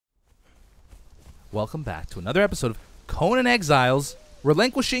welcome back to another episode of Conan Exiles,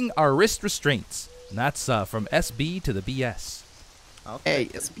 relinquishing our wrist restraints. And that's from SB to the BS. Okay. Hey,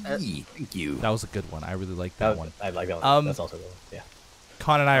 SB. Thank you. That was a good one. I really like that one. I like that one. That's also a good one. Yeah.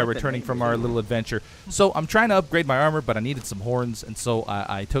 Con and I are returning from our little adventure. So I'm trying to upgrade my armor, but I needed some horns, and so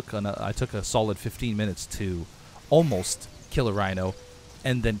I took a solid 15 minutes to almost kill a rhino,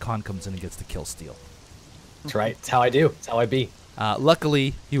 and then Con comes in and gets the kill steal. That's right. It's how I do. It's how I be.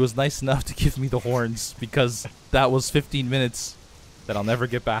 Luckily, he was nice enough to give me the horns, because that was 15 minutes that I'll never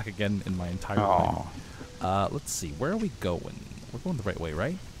get back again in my entire life. Let's see. Where are we going? We're going the right way,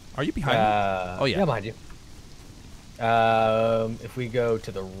 right? Are you behind me? Oh, yeah. Yeah, behind you. If we go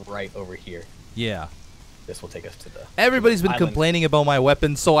to the right over here. Yeah. This will take us to the Everybody's been island. complaining about my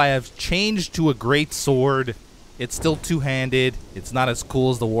weapon, so I have changed to a great sword. It's still two-handed. It's not as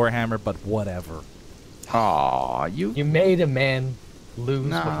cool as the Warhammer, but whatever. Aw, you made a man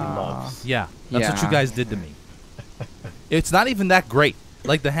lose what he loves. Yeah, that's what you guys did to me. It's not even that great.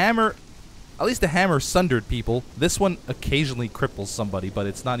 Like the hammer, at least the hammer sundered people. This one occasionally cripples somebody, but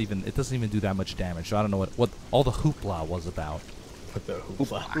it's not even. It doesn't even do that much damage. So I don't know what all the hoopla was about. What the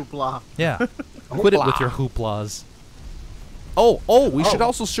hoopla? Hoopla. Yeah, quit it with your hooplas. Oh, we should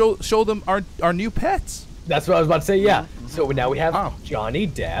also show them our new pets. That's what I was about to say. Yeah. So now we have Johnny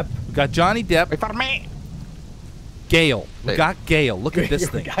Depp. We got Johnny Depp. Wait for me. Gale. We got Gale. Look at this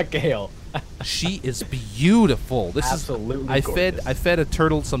thing. We got Gale. She is beautiful. This Absolutely is. gorgeous. I fed a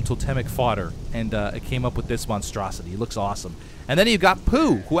turtle some totemic fodder, and it came up with this monstrosity. It looks awesome. And then you got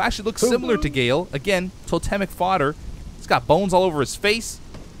Pooh, who actually looks similar to Gale. Again, totemic fodder. He's got bones all over his face.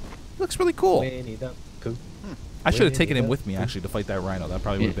 He looks really cool. Winnie the Pooh. I should have taken him with me actually to fight that rhino. That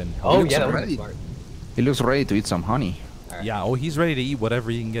probably would have been. Oh yeah, that would be smart. He looks ready to eat some honey. Right. Yeah. Oh, he's ready to eat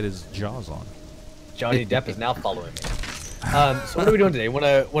whatever he can get his jaws on. Johnny Depp is now following me. So what are we doing today? Want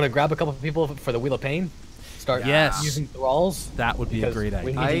to grab a couple of people for the Wheel of Pain? Start using thralls? That would be a great idea.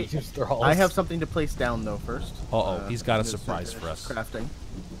 We need to use thralls. I have something to place down though first. He's got a surprise for us. Crafting.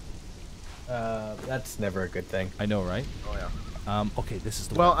 That's never a good thing. I know, right? Oh yeah. Okay, this is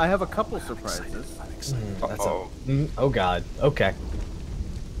the Well, one. I have a couple surprises. Oh god. Okay.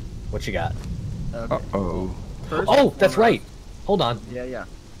 What you got? Okay. First Oh, and that's foremost- right. Hold on. Yeah.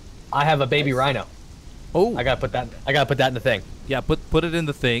 I have a baby rhino. Oh, I gotta put that in the thing. yeah. Put it in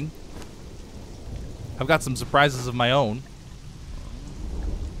the thing. I've got some surprises of my own.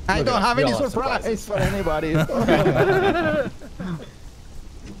 I Look don't at have we any all have surprise for anybody.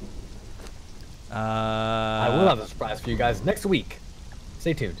 I will have a surprise for you guys next week.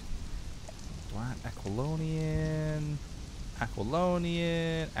 Stay tuned. Black Aquilonian.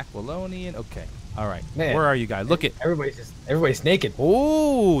 Okay. All right. Man. Where are you guys? Look at. Everybody's naked.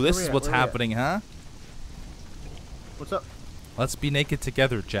 Oh, this Where is we what's at? Where we at? happening, huh? What's up? Let's be naked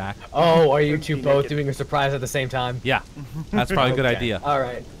together, Jack. Oh, are you two Be both naked. doing a surprise at the same time? Yeah, that's probably a good Okay. idea. All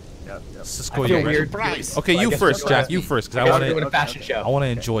right. Yep. Cisco, I feel you ready? weird. Surprise. Okay, Well, I you guess first, we're Jack. gonna- You first, because I I guess want we're doing to. a fashion show. I want to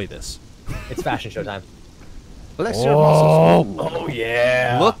enjoy this. It's fashion show time. Bless your muscles. Oh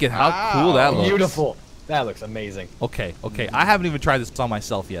yeah. Look at how cool that looks. Beautiful. That looks amazing. Okay. I haven't even tried this on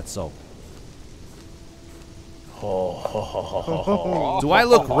myself yet, so. Do I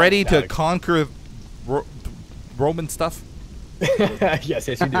look ready to conquer Roman stuff? yes,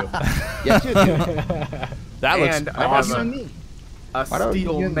 you do. Yes, you do. That looks And I have awesome. a What are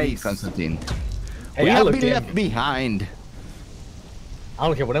steel you doing, mace. Constantine? Hey, We I have looked been in. left behind. I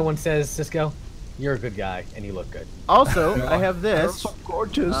don't care what anyone says, Cisco. You're a good guy, and you look good. Also, I have this. So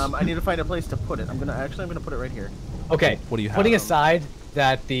gorgeous. I need to find a place to put it. I'm gonna put it right here. Okay. What do you have? Putting aside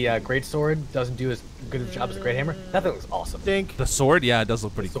that the great sword doesn't do as good a job as the great hammer, that thing looks awesome. Think. The sword, yeah, it does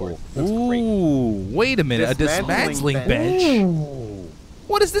look pretty The sword cool. looks great. Ooh, wait a minute, a Dismantling dismantling bench. Ooh.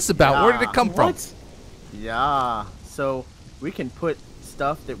 What is this about? Where did it come from? What? Yeah. So we can put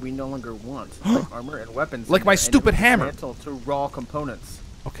stuff that we no longer want, like armor and weapons. Like in my there, and stupid hammer. dismantle to raw components.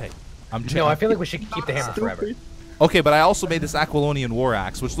 Okay, I'm No, I feel like we should keep the hammer forever. Okay, but I also made this Aquilonian war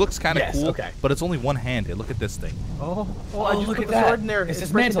axe, which looks kind of Yes, cool. okay. But it's only one-handed. Look at this thing. Oh, Oh, I just look put at the that. sword in there. It's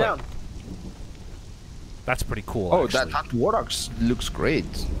It's breaking dismantling. down. That's pretty cool. Oh, actually. that war axe looks great.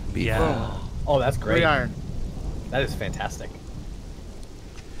 Yeah. Oh, that's great. Great iron. That is fantastic.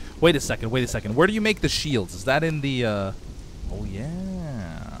 Wait a second. Where do you make the shields? Is that in the? Oh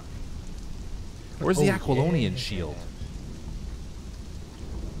yeah. Where's the Oh, Aquilonian yeah. shield?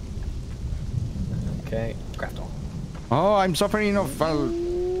 Okay, craft all. Oh, I'm suffering of a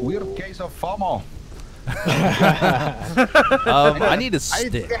weird case of FOMO. I need a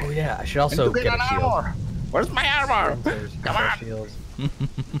stick. Oh yeah, I should also And to get an a shield. armor. Where's my armor? Come on. Shields.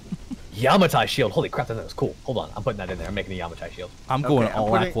 Yamatai shield. Holy crap, that was cool. Hold on, I'm putting that in there. I'm making a Yamatai shield. I'm going Okay, I'm all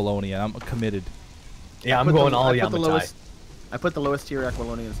putting- Aquilonian. I'm committed. Yeah, I'm going all I put the Yamatai. lowest. I put the lowest tier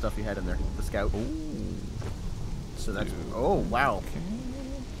Aquilonian stuff you had in there. The scout. So that's. Oh wow.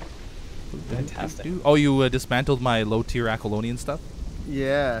 Fantastic. Oh, you dismantled my low tier Aquilonian stuff?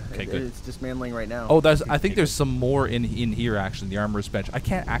 Yeah. Okay, good. It's dismantling right now. Oh, I think there's some more in here actually. The armorer's bench. I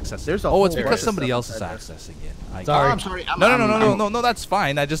can't access it. There's a oh, it's whole because bunch of somebody stuff else is inside accessing it. Sorry. I'm sorry. No. That's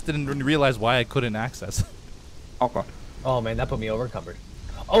fine. I just didn't realize why I couldn't access. Okay. Oh man, that put me over encumbered.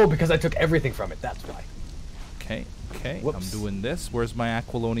 Oh, because I took everything from it. That's why. Okay. Whoops. I'm doing this. Where's my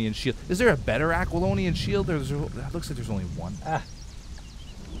Aquilonian shield? Is there a better Aquilonian shield? It looks like there's only one.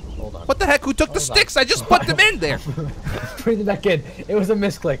 Hold on. What the heck? Who took the sticks? I just put them in there. Bring them back in. It was a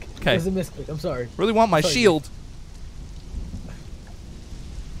misclick. Okay. It was a misclick. I'm sorry. Really want my Sorry. shield.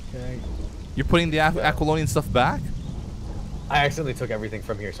 Okay. You're putting the Aquilonian stuff back? I accidentally took everything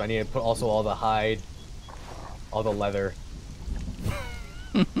from here, so I need to put also all the hide, all the leather.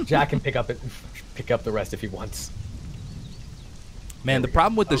 Jack can pick up the rest if he wants. Man, the we go.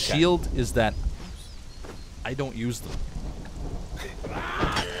 problem with the Okay. shield is that I don't use them.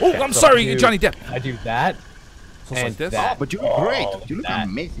 Oh, I'm so sorry, Johnny Depp. I do that. So it's like this. that. But you look great. You look that.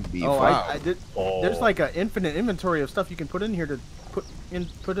 amazing, Beef. Oh, Wow. I did. There's like an infinite inventory of stuff you can put in here to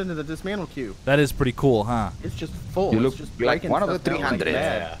put into the dismantle queue. That is pretty cool, huh? It's just full. You It's look just like breaking one of the stuff down like 300.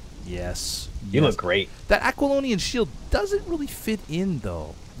 mad. Yeah. Yes. You yes. look great. That Aquilonian shield doesn't really fit in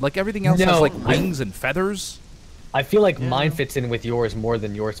like Like everything else has No, like wings and feathers. I feel like mine fits in with yours more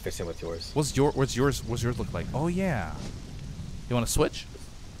than yours fits in with yours. What's yours look like? Oh yeah. You want to switch?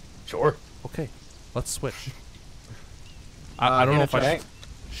 Sure. Okay, let's switch. I don't know if I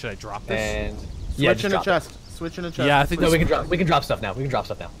should I drop this. And Switch in a chest. Switch in a chest. Yeah, I think no, this- we can drop stuff now. We can drop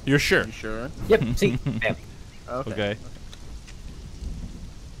stuff now. You're sure? You sure? Yep. See. Bam. Okay.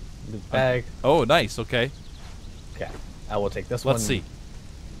 Bag. Oh, nice. Okay. Okay. I will take this Let's one. see.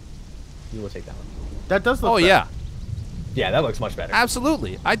 You will take that one. That does look Oh better. yeah, Yeah, that looks much better.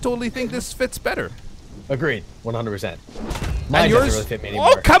 absolutely. I totally think this fits better. Agreed. 100%. And Mine yours? doesn't really fit me Oh,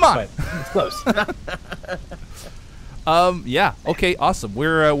 anymore. come on! But it's close. Yeah. Okay. Awesome.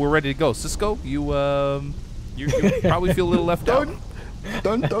 We're ready to go. Cisco, you probably feel a little left out.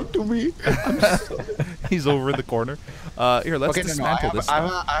 Don't talk to me. He's over in the corner. Here, let's Okay, dismantle this.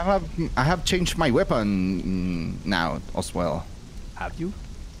 stuff. I have changed my weapon now as well. Have you?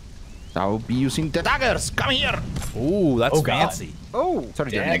 I'll be using the daggers. Come here. Ooh, that's Oh, God. fancy. Oh. Sorry,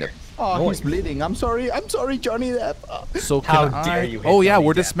 Johnny Dagger. Depp. Oh, he's bleeding. I'm sorry, Johnny Depp. So How can dare I? you hit Oh yeah, Johnny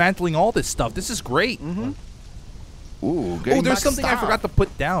we're Depp. dismantling all this stuff. This is great. Ooh, Oh, getting there's back something I stuff. forgot to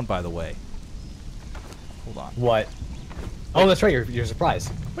put down, by the way. Hold on. What? Oh, that's right. You're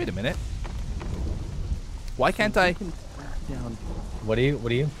surprised. Wait a minute. Why can't I? Down. What do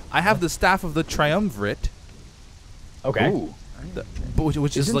you? I have the staff of the triumvirate, Okay. Ooh.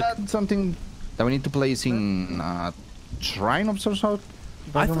 which is Isn't like. that something that we need to place in shrine of some sort?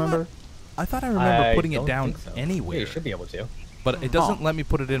 If I remember. I thought I remember putting it don't down think so. anywhere, Yeah, you should be able to. but it doesn't let me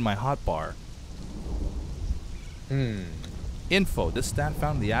put it in my hotbar. Info. This stat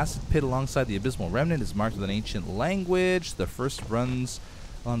found in the acid pit alongside the abysmal remnant is marked with an ancient language. The first runs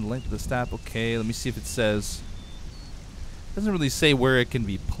on the link to the stat. Okay, let me see if it says. It doesn't really say where it can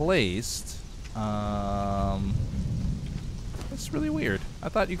be placed. That's really weird. I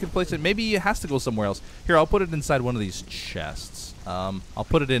thought you could place it. Maybe it has to go somewhere else. Here, I'll put it inside one of these chests. I'll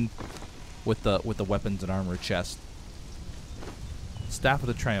put it in with the weapons and armor chest. Staff of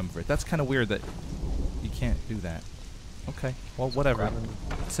the Triumvirate. That's kind of weird that you can't do that. Okay, well, whatever.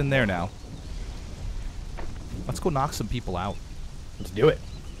 It's in there now. Let's go knock some people out. Let's do it.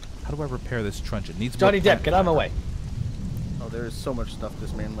 How do I repair this truncheon? It needs Johnny more Depp, get out of my way. Oh, there's so much stuff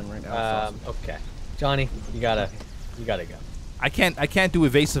dismantling right now. It's awesome. Okay. Johnny, you gotta go. I can't do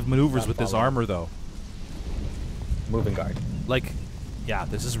evasive maneuvers Not with this following. armor though. Moving guard. Like, yeah,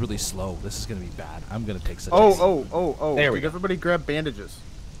 this is really slow. This is gonna be bad. I'm gonna take such. Oh. There we Did go. everybody grab bandages?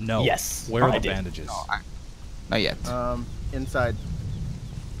 No. Yes. Where are I the did. bandages? Not yet. Inside.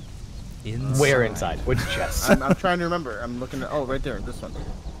 Inside. Where inside? Which chest? I'm trying to remember. I'm looking at. Oh, right there. This one.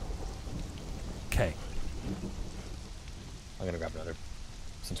 Okay. I'm gonna grab another,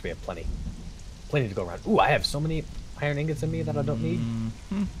 since we have plenty to go around. Ooh, I have so many iron ingots in me that I don't need.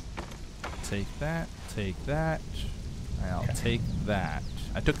 Take that. Take that. I'll take that.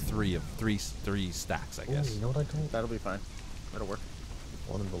 I took three stacks, I guess. Ooh, you know what I don't? That'll be fine. That'll work.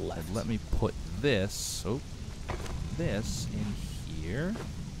 One on the left. And let me put this. Oh, this in here.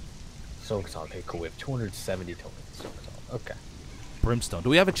 Soakasol. Okay, cool. We have 270 total Soakasol. Okay. Brimstone. Do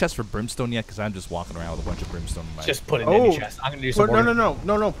we have a chest for brimstone yet? Because I'm just walking around with a bunch of brimstone in my. Just put it in any chest. I'm gonna do some more.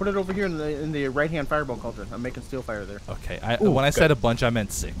 No. Put it over here in the right hand fireball cauldron. I'm making steel fire there. Okay. Ooh, when I good. said a bunch, I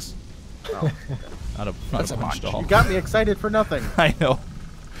meant 6. Oh, okay. Not a That's a bunch bunch. doll. You got me excited for nothing. I know.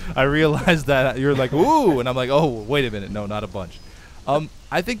 I realized that you're like, ooh, and I'm like, oh, wait a minute. No, not a bunch.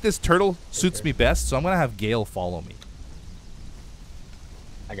 I think this turtle suits me best, so I'm going to have Gale follow me.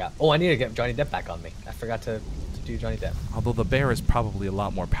 Oh, I need to get Johnny Depp back on me. I forgot to do Johnny Depp. Although the bear is probably a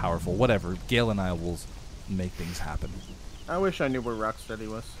lot more powerful. Whatever. Gale and I will make things happen. I wish I knew where Rocksteady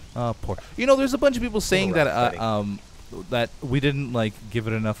was. Oh, poor. You know, there's a bunch of people saying that Rocksteady. that we didn't like give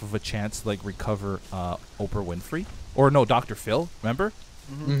it enough of a chance to like recover Oprah Winfrey or no Dr. Phil. Remember?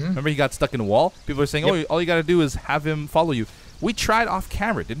 Remember he got stuck in a wall. People are saying, "Oh, all you got to do is have him follow you." We tried off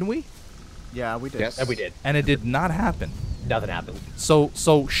camera, didn't we? Yeah, we did. Yes. And we did. And it did not happen. Nothing happened. So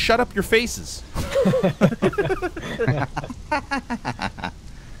shut up your faces.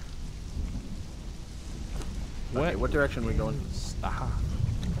 Okay, what direction are we going?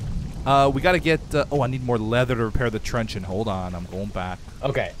 We got to get. I need more leather to repair the truncheon. Hold on, I'm going back.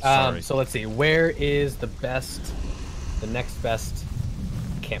 Okay. Sorry. So let's see. Where is the next best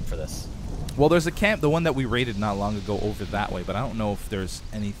camp for this? Well, there's a camp, the one that we raided not long ago, over that way, but I don't know if there's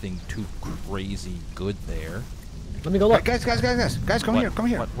anything too crazy good there. Let me go look. Guys, come here, come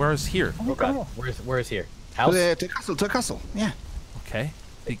here. What? Where is here? Oh God. Where's here? House. To the castle, yeah. Okay.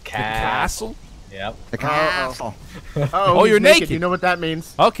 The castle. castle? Yep. The castle. Oh, you're he's naked. You know what that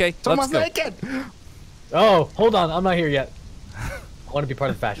means. Okay, Someone's let's go. naked. Oh, hold on. I'm not here yet. I want to be part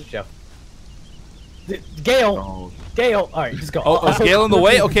of the fashion show. Gale. Gale. All right, just go. Oh, is Gale in the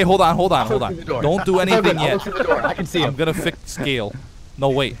way? Okay, hold on. Through the door. Don't do anything I'll yet. look through the door. I can see him. I'm gonna fix Gale. No,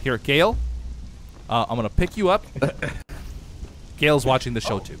 wait. Here, Gale. I'm gonna pick you up. Gale's watching the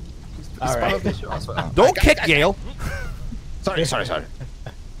show too. All right. Don't kick Gale. Sorry.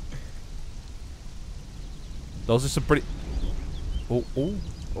 Those are some pretty. Oh.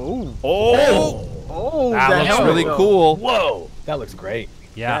 That looks helmet, really though. cool. Whoa, that looks great.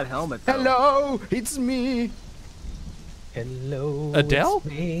 Yeah. That helmet. Though. Hello, it's me. Hello, Adele?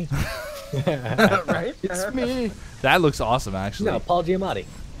 It's me. Right? It's me. That looks awesome, actually. No, Paul Giamatti.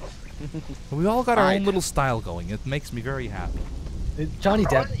 We all got our own little style going. It makes me very happy. Johnny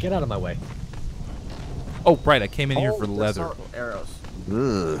Depp, get out of my way. Oh, right. I came in here for leather. Arrows.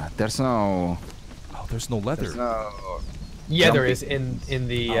 Ugh, there's no. Oh, there's no leather. There's no. Yeah, there is in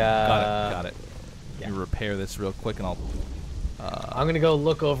the. Got it. yeah. Let me repair this real quick, and I'll. I'm gonna go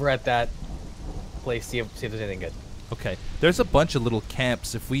look over at that place, see if there's anything good. Okay. There's a bunch of little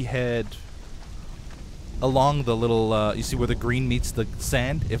camps. If we head along the little, you see where the green meets the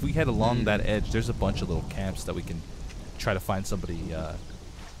sand? If we head along that edge, there's a bunch of little camps that we can try to find somebody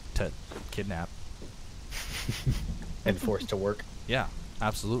to kidnap. And forced to work. Yeah,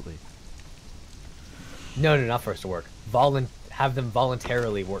 absolutely. No, not forced to work. Have them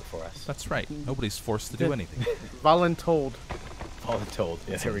voluntarily work for us. That's right. Nobody's forced to do anything. Voluntold. Voluntold.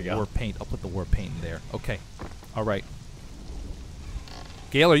 Yeah, there we go. War paint. I'll put the war paint in there. Okay. All right.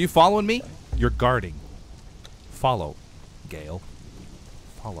 Gale, are you following me? You're guarding. Follow, Gale.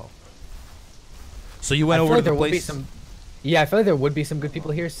 Follow. So you went over to the place. Yeah, I feel like there would be some good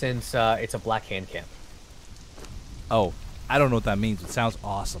people here since it's a Black Hand camp. Oh, I don't know what that means. It sounds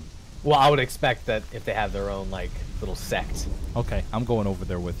awesome. Well, I would expect that if they have their own like little sect. Okay, I'm going over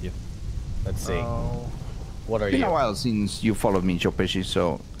there with you. Let's see. Oh. What are It's been you? a while since you followed me, Joe Pesci,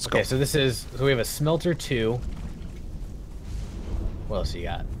 so let's go. Okay, so we have a Smelter 2. What else you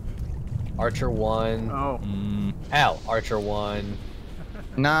got? Archer 1. Oh. Archer 1.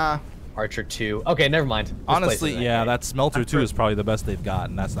 Nah. Archer 2. Okay, never mind. This place Honestly, isn't yeah, great. that Smelter 2 is probably the best they've got,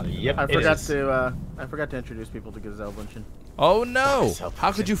 and that's not even Yep. that. I It forgot to introduce people to Gazelle Bunchen. Oh, no. Gazelle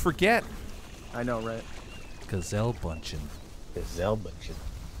How could you forget? I know, right? Gazelle Bunchen. Gazelle Bunchen.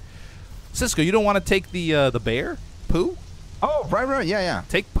 Cisco, you don't want to take the bear? Pooh? Oh, right, yeah.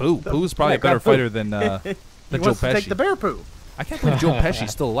 Take Pooh. Pooh's probably Yeah, a better grab Pooh. fighter than He Joe wants to Pesci. take the bear poo. I can't believe Joe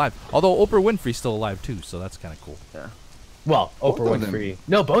Pesci's still alive. Although Oprah Winfrey's still alive, too, so that's kind of cool. Yeah. Well, Both Oprah of them. Winfrey.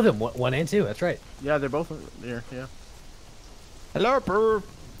 No, both of them. 1 and 2. That's right. Yeah, they're both here. Yeah. Hello, Purr.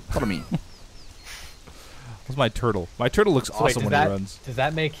 Follow me. What's my turtle? My turtle looks So wait, awesome when he runs. Does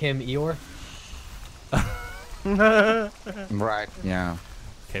that make him Eeyore? Right, yeah.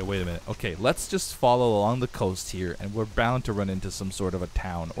 Okay, wait a minute. Okay, let's just follow along the coast here, and we're bound to run into some sort of a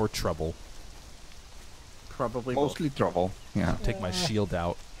town or trouble. Probably Mostly trouble. Yeah. Take my shield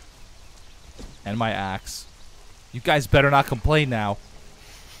out. And my axe. You guys better not complain now.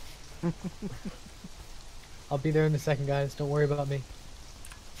 I'll be there in a second, guys. Don't worry about me.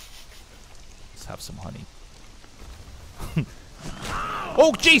 Let's have some honey.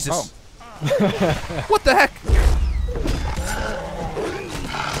 Oh, Jesus! What the heck?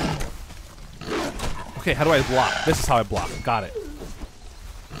 Okay, how do I block? This is how I block. Got it.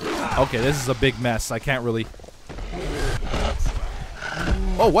 Okay, this is a big mess. I can't really.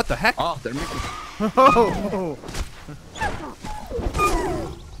 Oh, what the heck? Oh, they're making. Oh.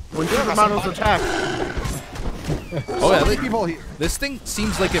 When Supermodel's attack. Oh yeah, People here. this thing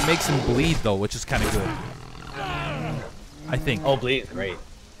seems like it makes him bleed though, which is kind of good. I think. Oh, bleed is great.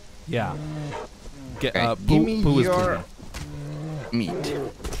 Yeah. Get Okay, Pooh, give me Pooh is your bleeding. meat.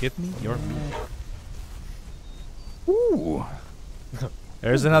 Give me your meat. Ooh.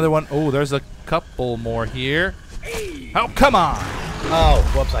 There's another one. Oh, there's a couple more here. Oh, come on! Oh,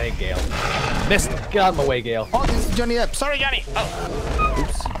 whoops! I hit Gale. Missed it. Get out of my way, Gale. Oh, this is Johnny Depp. Sorry, Johnny. Oh.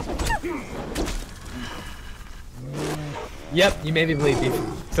 Oops. Yep, you made me bleed, Beef.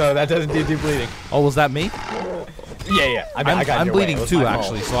 So that doesn't do bleeding. Oh, was that me? Yeah. I got I'm your way. bleeding It was too, my fault.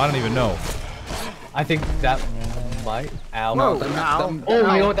 actually, so I don't even know. I think that might. Ow. Whoa, No, now.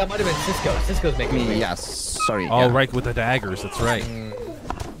 Oh, you know what? That might have been Cisco. Cisco's making me bleed. Yes. Sorry. Oh, yeah. right, with the daggers. That's right.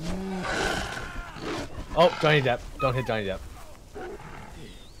 Oh, Johnny Depp. Don't hit Johnny Depp.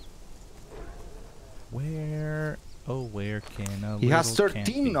 Where? Oh, where can a He has little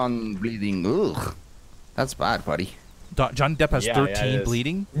 13 campy- on bleeding. Ugh. That's bad, buddy. Johnny Depp has Yeah, 13 it is.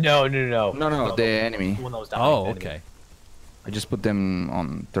 bleeding? No. No, the enemy. The one that was dying. Oh, the enemy. okay. I just put them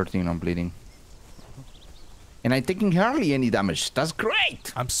on 13 on bleeding. And I'm taking hardly any damage. That's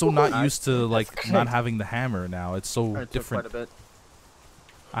great. I'm so not used to, like, great. not having the hammer now. It's so I took different. quite a bit.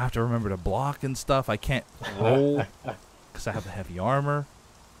 I have to remember to block and stuff. I can't roll because I have the heavy armor.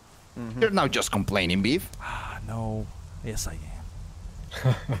 You're now just complaining, Beef. Ah, no. Yes, I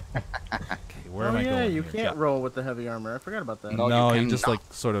am. Okay, where am I yeah, going you here? can't roll with the heavy armor. I forgot about that. No, No, you you just, cannot.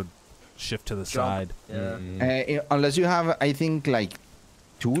 like, sort of shift to the side. Yeah. Unless you have, I think, like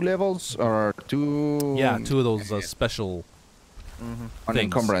 2 levels or 2. Yeah, 2 of those special on things.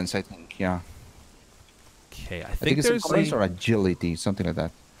 encumbrance, I think. Yeah. Okay, I I think think it's there's encumbrance a... or agility, something like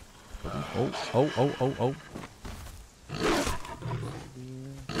that. Oh.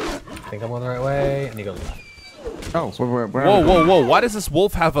 I think I'm going the right way. And he goes left. Oh, where Whoa. Why does this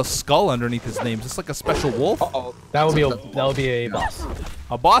wolf have a skull underneath his name? Is this like a special wolf? Uh-oh. That would be a boss.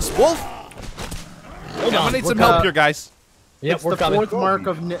 A boss wolf? Hold I'm on. gonna need some we're help co- here, guys. Yep, It's we're the coming. fourth mark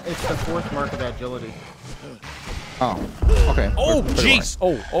of it's the fourth mark of agility. Oh, okay. Oh, Where do I- jeez.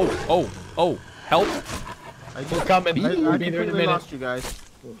 Oh. Help. We're coming. I We'll be there in a completely minute. lost you guys.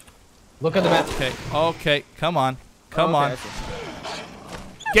 Look on the map. Okay. Come on. Okay, on. I see.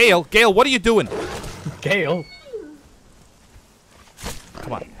 Gale, what are you doing? Gale.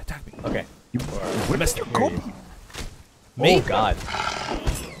 Come on, attack me. Okay. Where missed your go? Me? Oh God.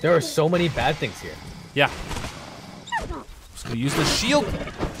 There are so many bad things here. Yeah. Just gonna use the shield.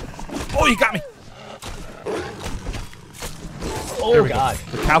 Oh, you got me. Oh God.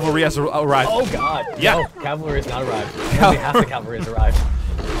 The cavalry has arrived. Oh God. Yeah. No, cavalry has not arrived. Only half the cavalry has arrived.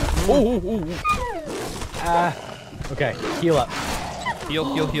 Oh. Okay. Heal up.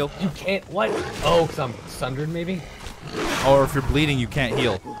 Heal. You can't. What? Oh, because I'm sundered maybe. Or if you're bleeding, you can't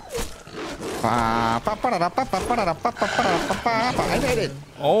heal. I made it.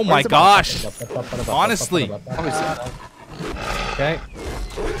 Oh my gosh. Honestly. Okay.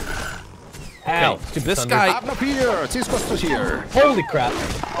 Ow. Stupid This thunder. guy. I'm not here. Cisco's to here. Holy crap.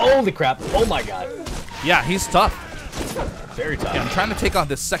 Holy crap. Oh my God. Yeah, he's tough. Very tough. Yeah, I'm trying to take on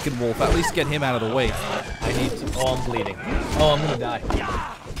this second wolf. At least get him out of the way. I need to. Oh, I'm bleeding. Oh, I'm gonna die.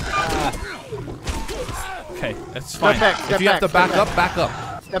 Okay, that's fine. back, If step you have to back, back step up, back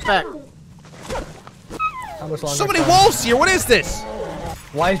up. Step back. How much longer? So many time? wolves here. What is this?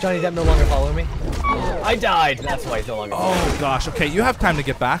 Why is Johnny Depp no longer following me? I died. That's why he's no longer following me. Oh gosh. Okay, you have time to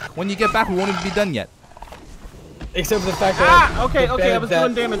get back. When you get back, we won't even be done yet. Except for the fact that. Okay, the I bed was that-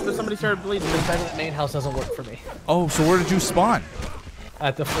 doing damage, but somebody started bleeding. The fact that the main house doesn't work for me. Oh, so where did you spawn?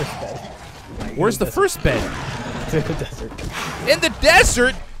 At the first bed. Where's the first bed? To the desert. In the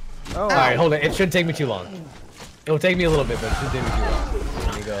desert. Oh, Alright, hold it. It shouldn't take me too long. It'll take me a little bit, but it shouldn't take me too long.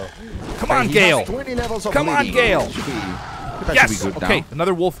 There you go. Come on, He Gale. has 20 levels of Come on, bleeding. Gale. That should be Yes. good Okay, now.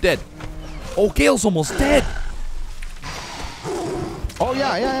 another wolf dead. Oh, Gale's almost dead. Oh,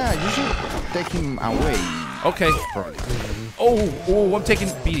 yeah. You should take him away. Okay. Oh, I'm taking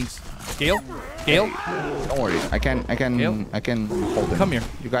beatings. Gale. Don't worry. I can Gale? hold him. Come here.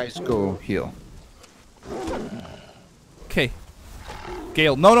 You guys go heal. Okay.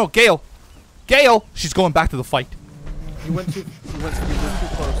 Gale. No, Gale. Gale. She's going back to the fight. you went too close.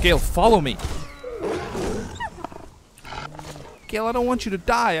 Gale, follow me. Gale, I don't want you to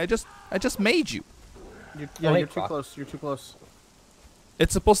die. I just made you. You're too Croc. close. You're too close.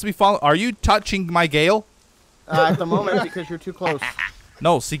 It's supposed to be follow. Are you touching my Gale? At the moment, because you're too close.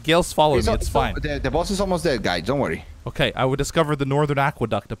 No, see, Gale's following me. It's fine. The boss is almost dead, guys. Don't worry. Okay, I would discover the Northern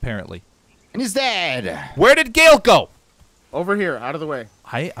Aqueduct, apparently. And he's dead. Where did Gale go? Over here, out of the way.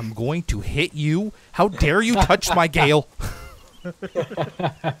 I am going to hit you. How dare you touch my Gale?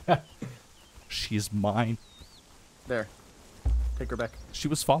 She is mine. There. Take her back. She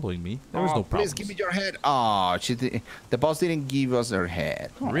was following me. There was no problem. Please give me your head. Oh, the boss didn't give us her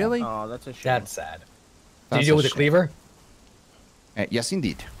head. Really? Oh, that's a shame. That's sad. Did That's you deal a with the shame. cleaver? Yes,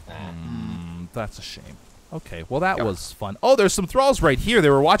 indeed. That's a shame. Okay, well that was fun. Oh, there's some thralls right here. They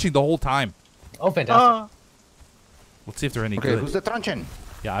were watching the whole time. Oh, fantastic. Let's see if they're any Okay, good. who's the truncheon?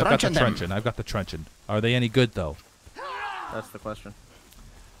 Yeah, I've got the Truncheon them. truncheon. I've got the truncheon. Are they any good though? That's the question.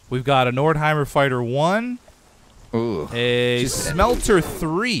 We've got a Nordheimer Fighter 1, Ooh. a Smelter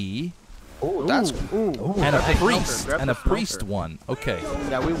 3, Ooh, that's. and a priest, Grab and the a priest smelter. 1. Okay.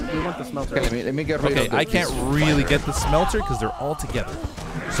 Yeah, we want the smelter. Okay, let me get rid Okay, of the I can't really get the smelter because they're all together.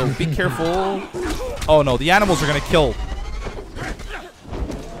 So be careful. Oh no, the animals are gonna kill.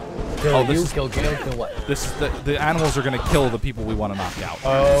 Kill this you, is- kill Gale, kill what? This is the animals are gonna kill the people we want to knock out.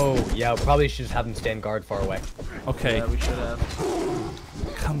 Oh, yeah, probably should just have them stand guard far away. Okay, Yeah, we should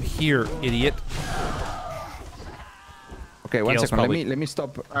have. come here, idiot. Okay, one Gale's second. probably- Let me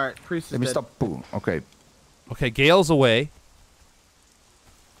stop. All right, priest is Let me dead. stop. Poo. Okay. Okay, Gale's away.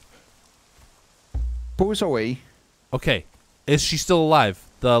 Poo's away. Okay, is she still alive?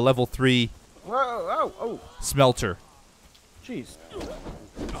 The level 3 Whoa, oh, oh, smelter. jeez.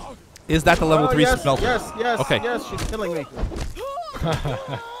 Is that the level Oh, 3 yes, smelter? yes, Okay. yes, she's killing me.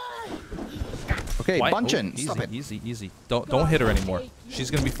 Okay, Why- Bunchen, oh, stop it. easy. Don't hit her anymore. She's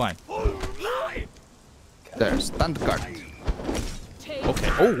gonna be fine. There, stand guard. Okay.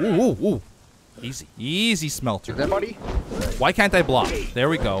 Oh, ooh. Easy smelter. That body? Why can't I block? There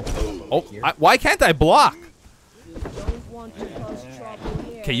we go. Oh, why can't I block?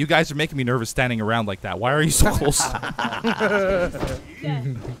 Okay, you guys are making me nervous standing around like that. Why are you so close?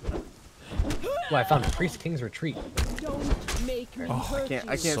 Well, I found Priest King's Retreat. Don't make me hurt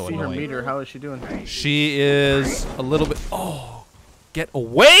I can't So see her annoying. meter. How is she doing? She is a little bit. Oh, get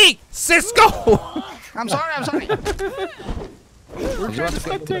away, Cisco! I'm sorry. We're trying to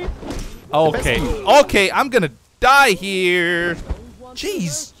spectate. Okay, I'm gonna die here.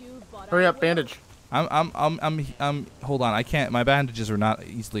 Jeez. Hurry up, bandage. I'm. Hold on, I can't. My bandages are not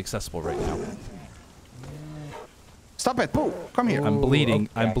easily accessible right now. Stop it, Pooh. Come here. I'm bleeding.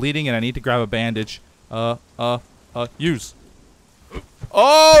 okay. I'm bleeding, and I need to grab a bandage. Use.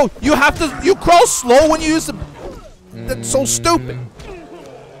 Oh, you have to. You crawl slow when you use the. That's so stupid.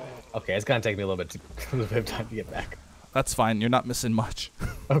 Okay, it's gonna take me a little bit of time to get back. That's fine. You're not missing much.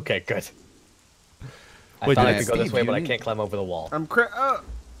 Okay, good. I Wait, thought I did- could go this Steve, way, you but I need- can't climb over the wall. I'm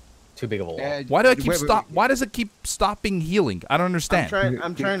Too big of a wall. Why do I keep wait, stop? Why does it keep stopping healing? I don't understand.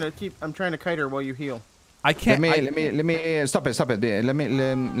 I'm trying to kite her while you heal. I Let can't. me stop it. Let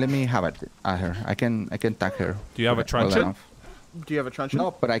me have it at her. I can tank her. Do you have a well truncheon? enough. Do you have a truncheon?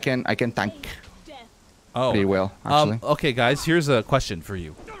 No, but I can tank Oh. pretty well actually. Okay, guys. Here's a question for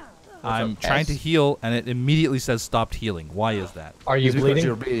you. I'm trying to Yes. heal, and it immediately says stopped healing. Why is that? Are you It's because bleeding?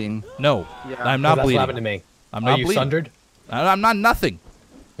 You're bleeding. No, Yeah. I'm No, not that's bleeding. what happened to me. I'm Are not you bleeding. sundered? I'm not nothing.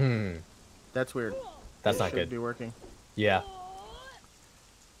 That's weird. That's not Should good. be working. Yeah.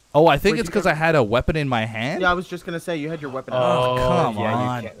 Oh, I think Where'd it's you because go? I had a weapon in my hand. Yeah, I was just gonna say you had your weapon. Oh, come yeah,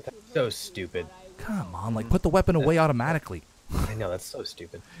 on. You can't. That's so stupid. Come on, like put the weapon away automatically. I know, that's so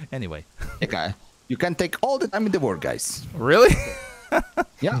stupid. Anyway, Okay. You can take all the time in the world, guys. really?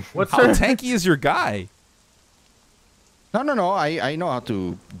 Yeah. What's How her? tanky is your guy? No. I know how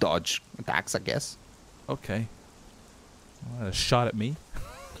to dodge attacks, I guess. Okay. Well, a shot at me.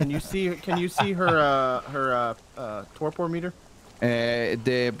 Can you see her torpor meter?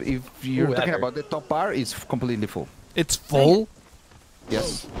 If you're Ooh, that talking hurt. about the top bar, it's completely full. It's full.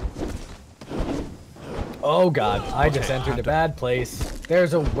 Yes. Oh god, I just entered a bad place.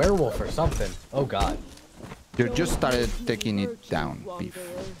 There's a werewolf or something. Oh god. You just started taking it down, Beef.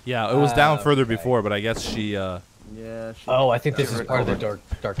 Yeah, it was down further okay. before, but I guess she. Yeah. She, Oh, I think this is Get part of the recovered.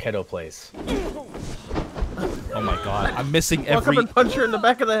 Darketo place. Oh my God! I'm missing Walk every. up and punch her in the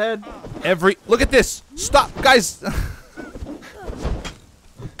back of the head. Look at this! Stop, guys! I'm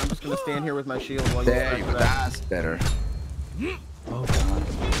just gonna stand here with my shield while you There you smack go. her back. That's better. Oh god.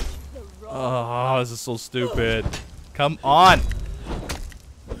 Oh, this is so stupid. Come on!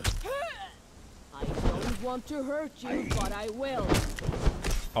 I don't want to hurt you, but I will.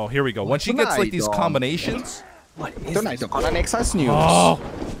 Oh, here we go. When she gets like these combinations. What is Tonight, the Conan Exiles news. Oh.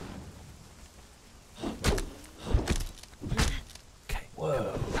 Okay.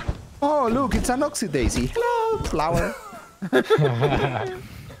 Whoa. Oh, look, it's an oxidaisy. Hello, flower.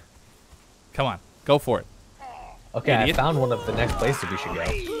 Come on, go for it. Okay, Idiot. I found one of the next places we should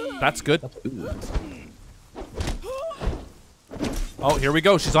go. That's good. Oh, here we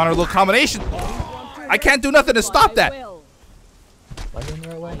go. She's on her little combination. I can't do nothing to stop that. Am I going the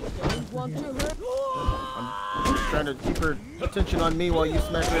right way? Don't want to hurt. I'm trying to keep her attention on me while you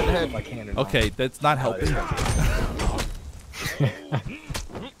smack her in the head. Like hand or Okay, that's not helping.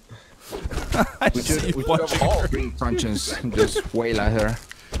 I We see should, you we should punching have all her. bring punches and just wail at her.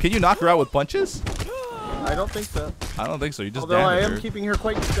 Can you knock her out with punches? I don't think so. I don't think so. You just Although I damage am her. keeping her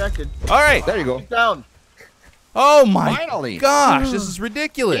quite distracted. All right. There you go. Down. Oh my Finally. gosh, this is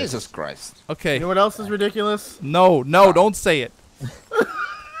ridiculous. Jesus Christ. Okay. You know what else is ridiculous? No, don't say it.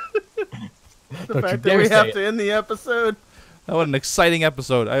 The Don't you fact that dare we say have it. to end the episode. That was an exciting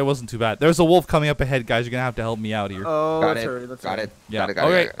episode. It wasn't too bad. There's a wolf coming up ahead, guys. You're gonna have to help me out here. Oh, Got that's it. right. That's Got right. it. Yeah. Got it.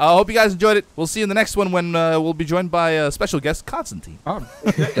 Okay. Got it. I hope you guys enjoyed it. We'll see you in the next one when we'll be joined by a special guest, Constantine. Oh,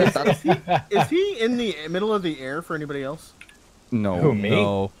 that's, Is he in the middle of the air for anybody else? no. Who, me?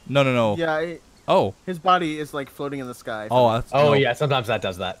 No. Yeah, Oh. his body is like floating in the sky. Oh. That's, Oh no. yeah, sometimes that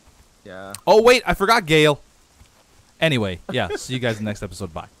does that. Yeah. Oh wait, I forgot Gale. Anyway, yeah. See you guys in the next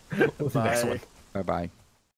episode. Bye. Next one. Bye bye.